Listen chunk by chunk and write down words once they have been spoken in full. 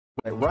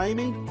At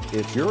Ramey,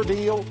 it's your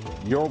deal,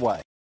 your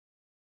way.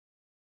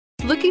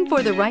 Looking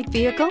for the right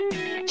vehicle?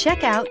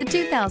 Check out the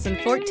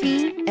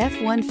 2014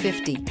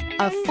 F-150.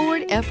 A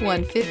Ford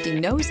F-150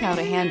 knows how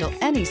to handle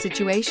any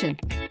situation.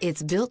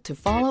 It's built to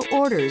follow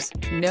orders,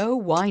 no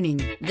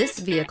whining. This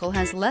vehicle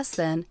has less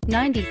than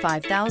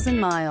 95,000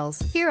 miles.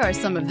 Here are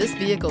some of this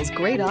vehicle's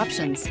great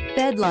options: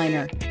 bed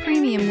liner,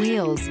 premium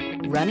wheels,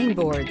 running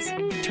boards,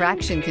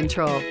 traction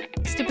control,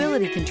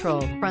 stability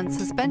control, front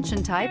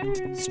suspension type,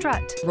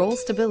 strut, roll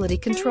stability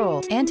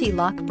control,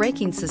 anti-lock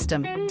braking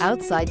system,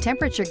 outside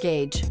temperature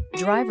gauge,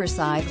 driver's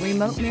side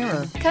remote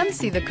mirror. Come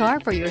see the car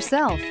for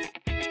yourself.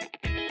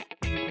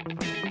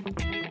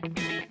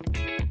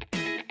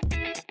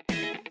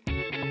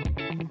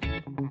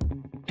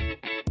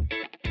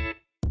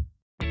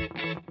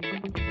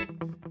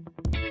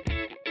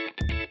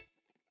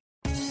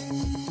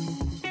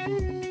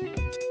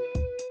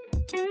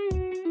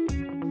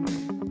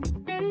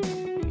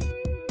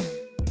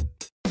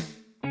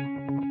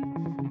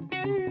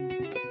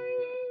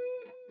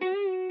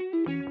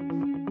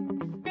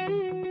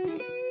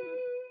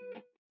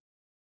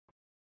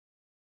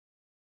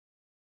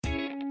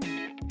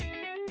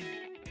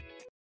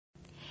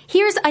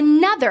 Here's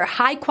another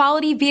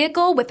high-quality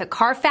vehicle with a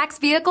Carfax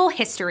Vehicle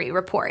History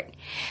Report.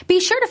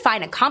 Be sure to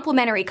find a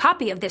complimentary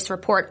copy of this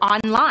report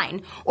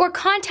online or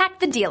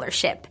contact the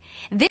dealership.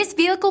 This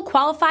vehicle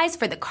qualifies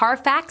for the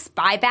Carfax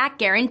Buyback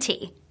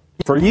Guarantee.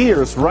 For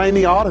years,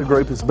 Ramey Auto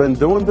Group has been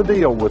doing the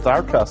deal with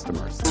our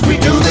customers. We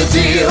do the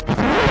deal.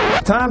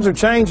 Times are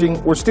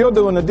changing. We're still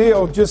doing the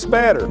deal, just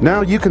better.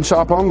 Now you can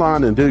shop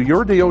online and do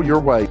your deal your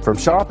way, from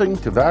shopping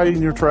to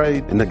valuing your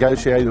trade and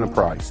negotiating a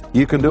price.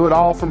 You can do it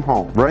all from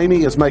home.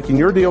 Ramey is making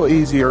your deal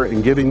easier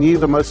and giving you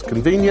the most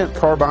convenient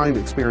car buying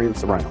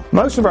experience around.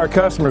 Most of our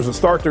customers that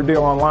start their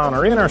deal online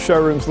are in our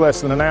showrooms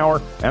less than an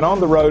hour and on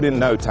the road in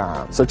no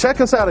time. So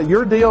check us out at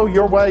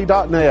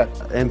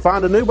yourdealyourway.net and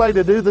find a new way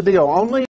to do the deal only